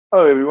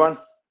Hello, everyone.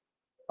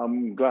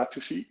 I'm glad to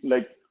see.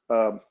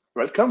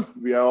 Welcome.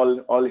 We are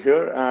all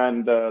here,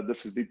 and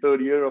this is the third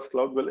year of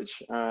Cloud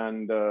Village,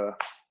 and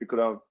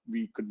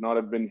we could not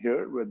have been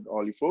here with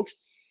all you folks.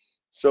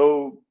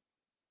 So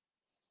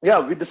yeah,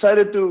 we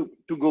decided to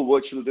go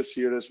virtual this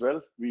year as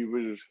well.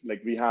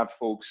 We have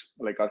folks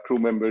like our crew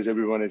members.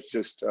 Everyone is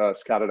just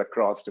scattered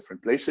across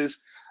different places,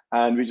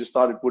 and we just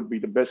thought it would be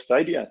the best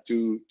idea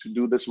to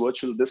do this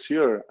virtual this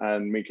year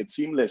and make it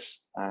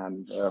seamless.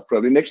 And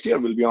probably next year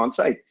we'll be on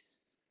site.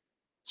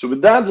 So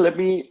with that, let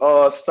me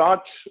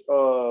start.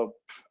 I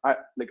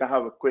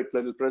have a quick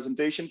little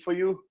presentation for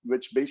you,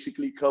 which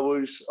basically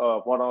covers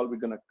what all we're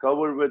going to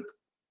cover with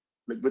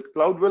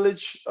Cloud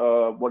Village.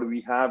 What do we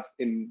have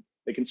in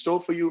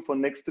store for you for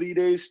next 3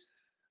 days?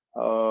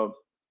 Uh,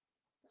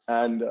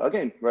 and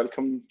again,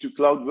 welcome to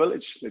Cloud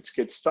Village. Let's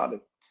get started.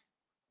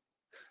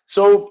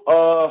 So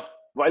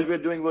while we're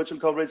doing virtual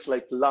coverage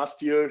like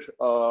last year,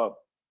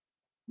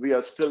 we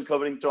are still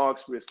covering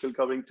talks, we're still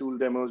covering tool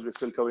demos, we're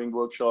still covering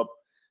workshop.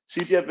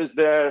 CTF is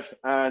there,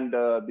 and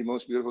the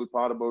most beautiful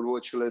part about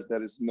virtual is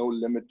there is no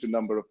limit to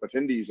number of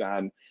attendees,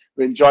 and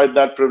we enjoyed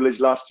that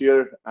privilege last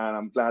year, and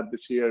I'm glad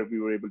this year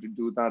we were able to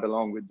do that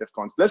along with DEF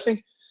CON's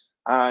blessing,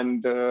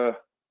 and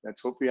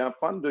let's hope we have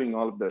fun doing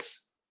all of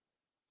this.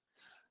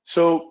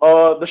 So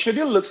the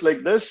schedule looks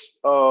like this.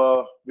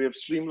 We have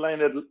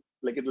streamlined it a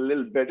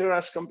little better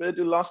as compared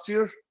to last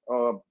year.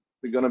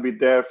 We're going to be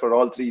there for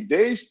all 3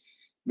 days.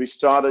 We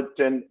start at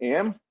 10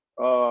 a.m.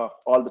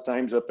 All the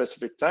times are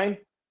Pacific time.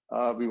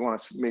 We want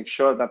to make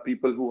sure that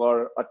people who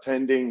are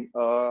attending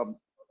like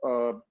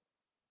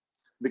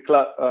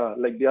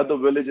the other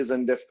villages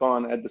in DEF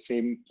CON at the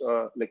same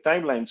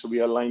timeline. So we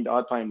aligned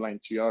our timeline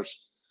to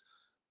yours.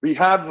 We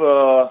have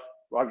our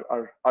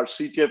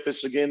CTF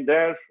is again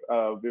there.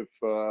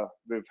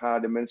 We've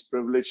had immense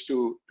privilege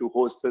to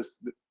host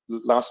this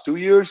the last 2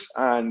 years,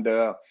 and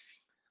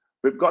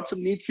we've got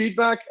some neat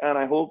feedback, and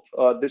I hope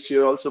this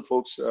year also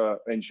folks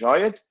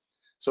enjoy it.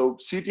 So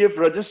CTF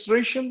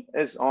registration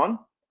is on.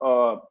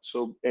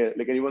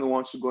 Like anyone who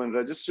wants to go and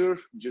register,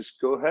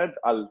 just go ahead.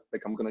 I'm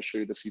going to show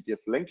you the CTF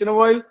link in a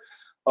while.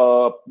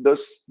 The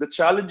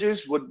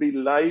challenges would be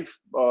live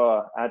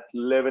at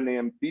 11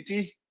 a.m.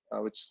 PT,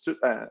 which is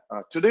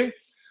today.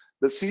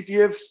 The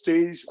CTF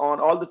stays on,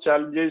 all the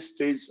challenges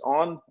stays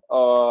on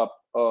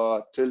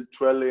till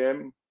 12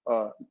 a.m.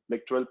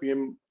 Like 12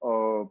 p.m.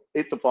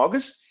 8th of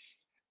August,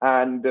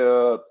 and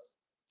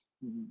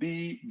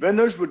the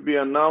winners would be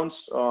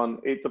announced on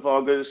 8th of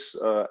August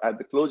at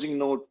the closing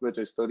note, which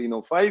is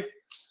 13:05.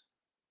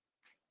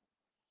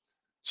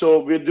 So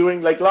we're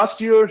doing like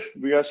last year,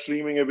 we are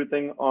streaming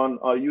everything on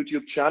our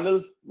YouTube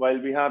channel. While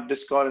we have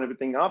Discord and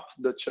everything up,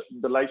 the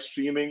live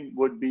streaming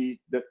would be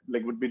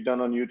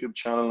done on YouTube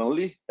channel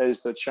only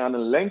as the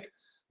channel link.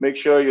 Make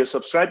sure you're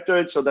subscribed to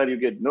it so that you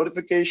get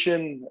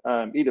notification.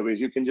 Either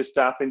ways, you can just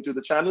tap into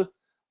the channel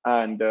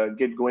and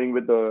get going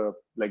with the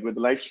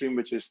live stream,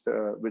 which is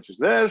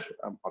there.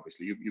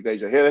 Obviously, you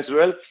guys are here as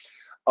well.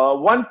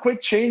 One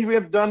quick change we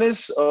have done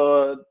is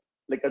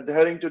like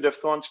adhering to DEF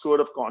CON's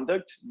code of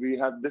conduct. We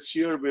have this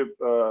year we've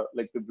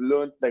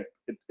learned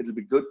it'll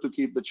be good to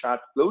keep the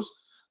chat closed.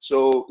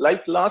 So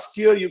like last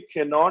year, you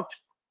cannot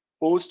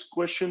post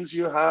questions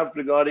you have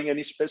regarding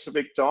any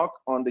specific talk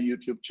on the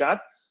YouTube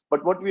chat.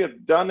 But what we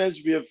have done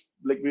is we've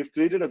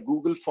created a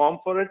Google form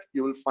for it.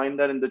 You will find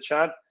that in the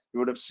chat. You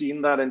would have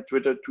seen that in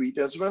Twitter tweet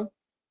as well.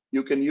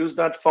 You can use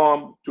that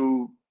form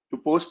to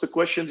post the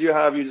questions you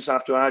have. You just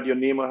have to add your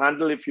name or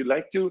handle if you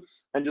like to,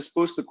 and just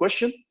post the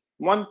question.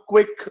 One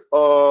quick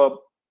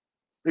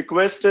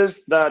request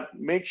is that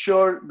make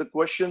sure the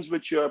questions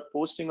which you are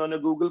posting on a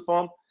Google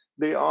form,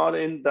 they are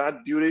in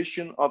that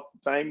duration of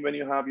time when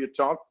you have your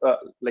talk,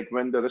 like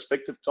when the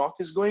respective talk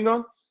is going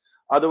on.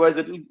 Otherwise,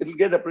 it'll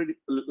get a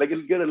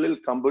little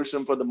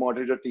cumbersome for the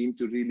moderator team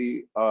to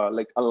really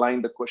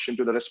align the question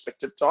to the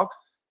respective talk.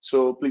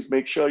 So please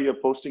make sure you're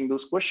posting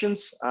those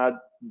questions at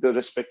the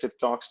respective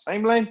talks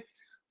timeline.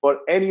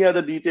 For any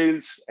other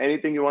details,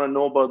 anything you want to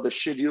know about the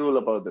schedule,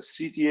 about the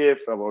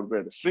CTF, about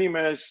where the stream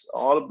is,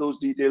 all of those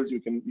details you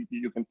can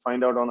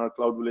find out on our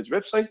Cloud Village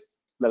website.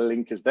 The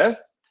link is there.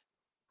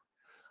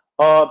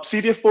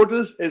 CTF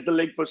portal is the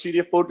link for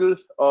CTF portal.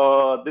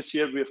 This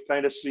year we've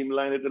kind of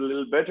streamlined it a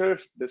little better.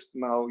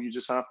 Now you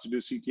just have to do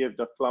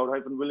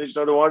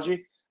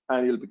ctf.cloud-village.org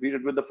and you'll be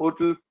greeted with the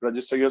portal.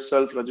 Register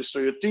yourself,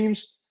 register your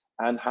teams,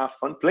 and have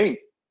fun playing.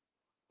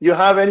 You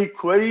have any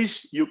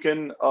queries, you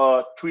can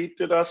tweet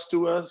to us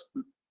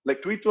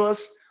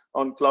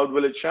on Cloud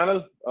Village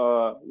channel,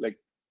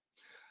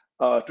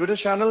 Twitter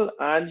channel,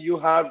 and you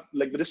have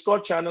like the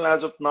Discord channel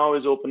as of now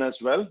is open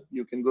as well.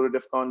 You can go to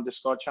DEF CON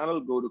Discord channel,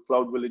 go to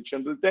Cloud Village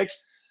General Text,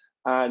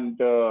 and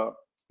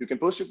you can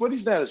post your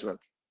queries there as well.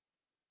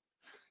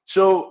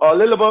 So a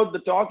little about the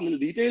talk, little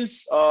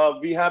details.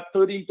 We have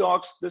 13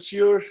 talks this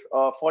year,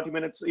 40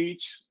 minutes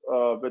each,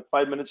 with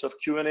 5 minutes of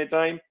Q&A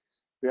time.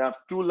 We have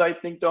 2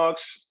 lightning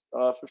talks,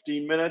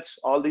 15 minutes.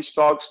 All these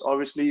talks,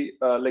 obviously,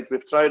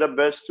 we've tried our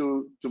best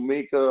to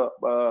make a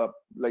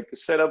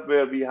setup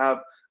where we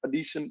have a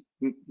decent,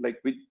 like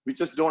we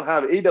just don't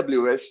have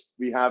AWS.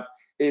 We have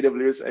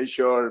AWS,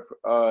 Azure,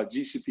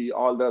 GCP,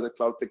 all the other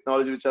cloud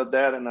technology which are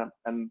there, and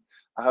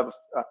I have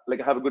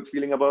like I have a good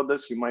feeling about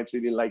this. You might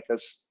really like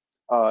us,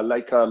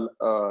 like a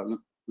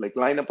like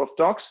lineup of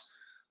talks.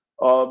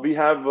 We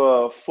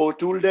have 4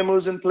 tool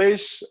demos in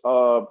place.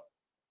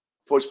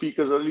 For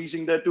speakers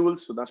releasing their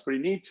tools, so that's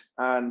pretty neat.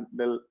 And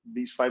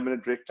these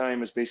 5-minute break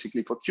time is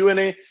basically for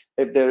Q&A.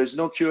 If there is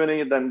no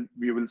Q&A, then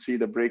we will see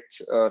the break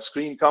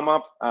screen come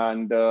up,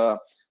 and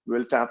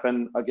we'll tap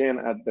in again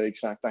at the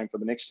exact time for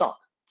the next talk.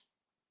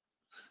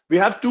 We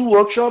have 2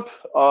 workshops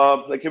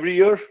like every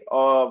year.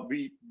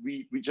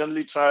 We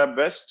generally try our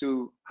best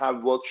to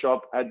have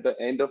workshop at the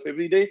end of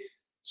every day.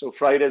 So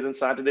Fridays and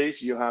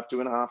Saturdays, you have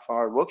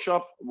 2.5-hour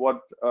workshop.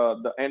 What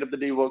the end of the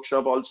day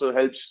workshop also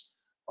helps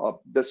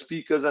the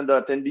speakers and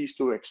the attendees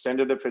to extend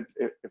it if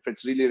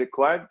it's really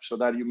required, so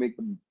that you make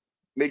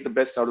the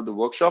best out of the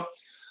workshop.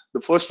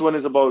 The first one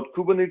is about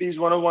Kubernetes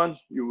 101.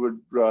 You would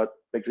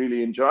like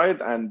really enjoy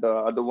it, and the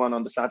other one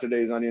on the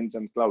Saturday is onions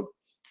and cloud.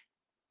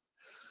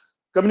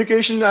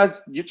 Communication as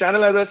your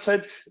channel, as I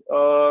said,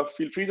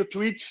 feel free to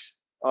tweet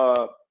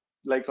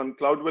like on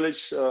Cloud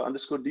Village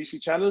 _DC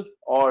channel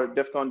or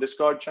DEF CON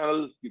Discord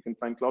channel. You can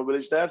find Cloud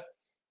Village there.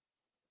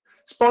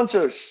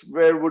 Sponsors,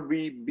 where would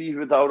we be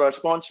without our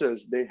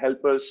sponsors? They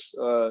help us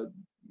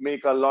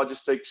make our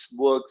logistics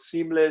work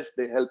seamless.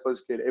 They help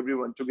us get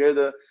everyone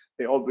together.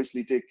 They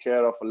obviously take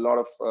care of a lot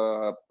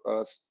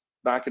of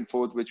back and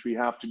forth which we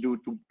have to do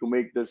to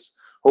make this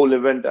whole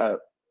event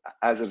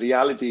as a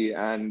reality.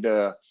 And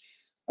I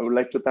would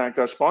like to thank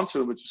our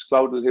sponsor, which is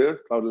Cloudl here,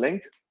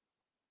 CloudLink.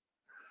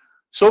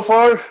 So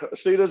far,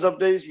 status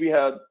updates, we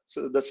had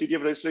the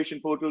CTF registration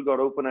portal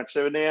got open at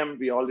 7 a.m.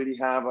 We already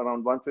have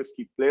around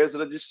 150 players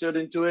registered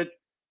into it.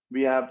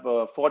 We have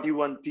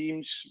 41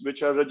 teams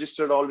which are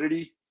registered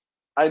already.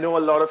 I know a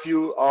lot of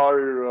you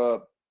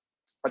are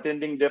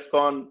attending DEF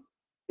CON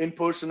in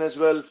person as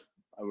well.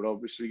 I would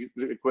obviously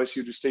request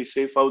you to stay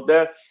safe out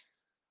there.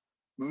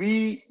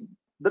 The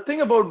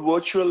thing about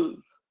virtual,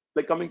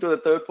 like coming to the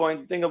third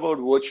point, the thing about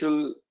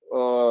virtual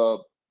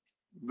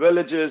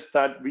villages,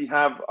 that we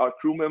have our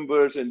crew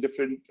members in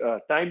different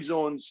time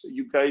zones.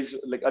 You guys,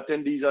 like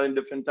attendees, are in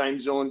different time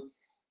zone.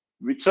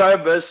 We try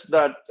our best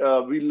that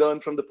we learn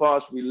from the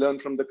past, we learn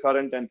from the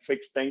current and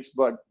fix things,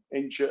 but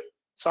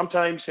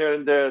sometimes here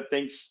and there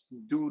things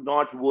do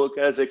not work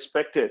as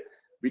expected.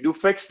 We do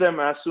fix them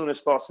as soon as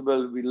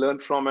possible. We learn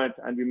from it,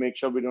 and we make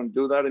sure we don't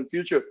do that in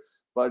future.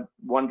 But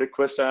one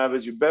request I have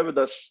is you bear with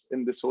us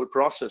in this whole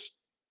process.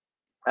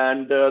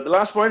 And the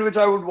last point which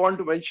I would want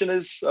to mention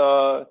is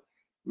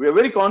we are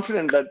very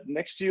confident that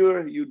next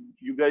year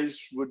you guys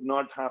would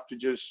not have to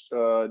just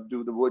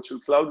do the virtual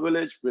Cloud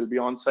Village. We'll be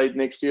on site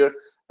next year,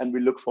 and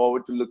we look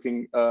forward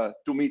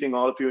to meeting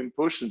all of you in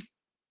person.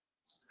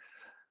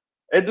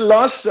 At the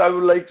last, I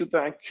would like to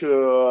thank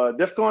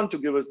DEF CON to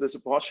give us this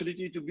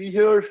opportunity to be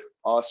here.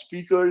 Our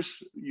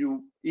speakers,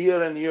 you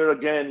year and year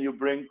again, you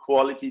bring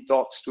quality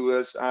talks to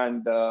us,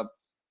 and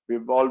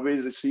we've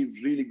always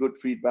received really good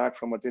feedback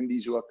from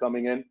attendees who are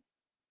coming in.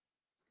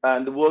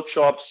 And the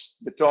workshops,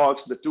 the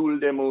talks, the tool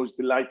demos,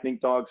 the lightning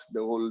talks, the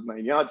whole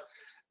 9 yards,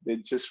 they're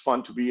just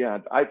fun to be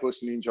at. I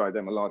personally enjoy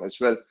them a lot as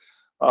well.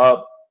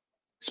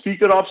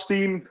 Speaker ops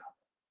team,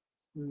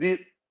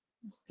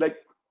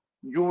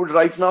 you would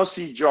right now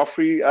see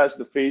Joffrey as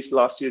the face.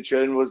 Last year,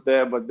 Sharon was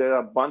there, but there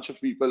are a bunch of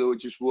people who are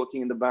just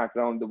working in the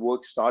background. The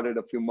work started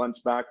a few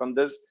months back on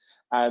this,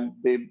 and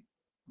they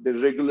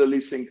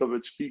regularly sync up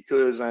with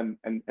speakers and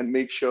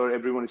make sure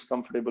everyone is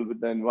comfortable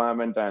with the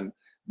environment, and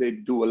they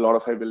do a lot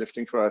of heavy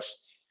lifting for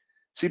us.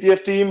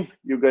 CTF team,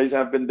 you guys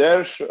have been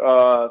there.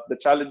 The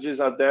challenges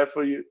are there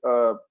for you,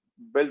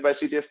 built by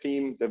CTF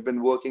team. They've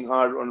been working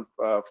hard on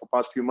for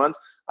past few months.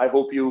 I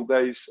hope you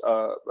guys,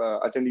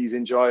 attendees,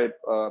 enjoy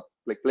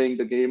like playing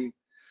the game.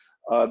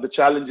 The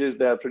challenges,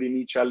 there are pretty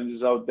neat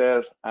challenges out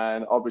there,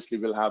 and obviously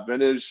we'll have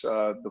winners,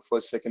 the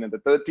first, second, and the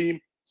third team.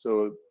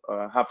 So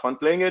have fun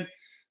playing it.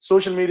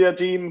 Social media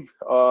team,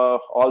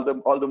 all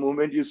the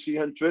movement you see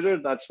on Twitter,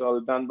 that's all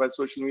done by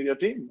social media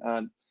team.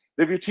 And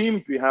review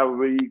team, we have a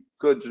very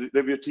good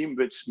review team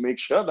which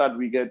makes sure that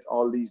we get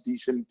all these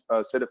decent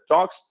set of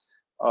talks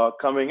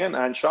coming in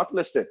and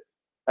shortlisted.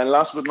 And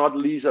last but not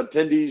least,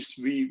 attendees,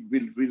 we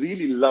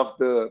really love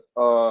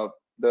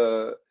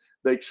the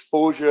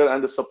exposure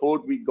and the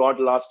support we got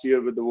last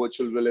year with the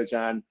virtual village,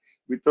 and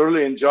we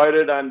thoroughly enjoyed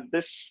it. And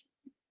this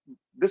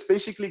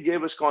basically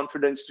gave us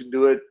confidence to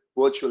do it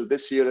virtual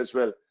this year as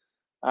well.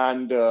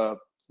 And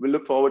we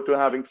look forward to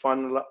having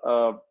fun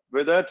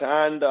with it.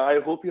 And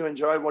I hope you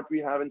enjoy what we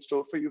have in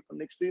store for you for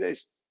next 3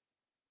 days.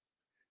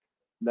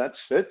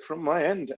 That's it from my end.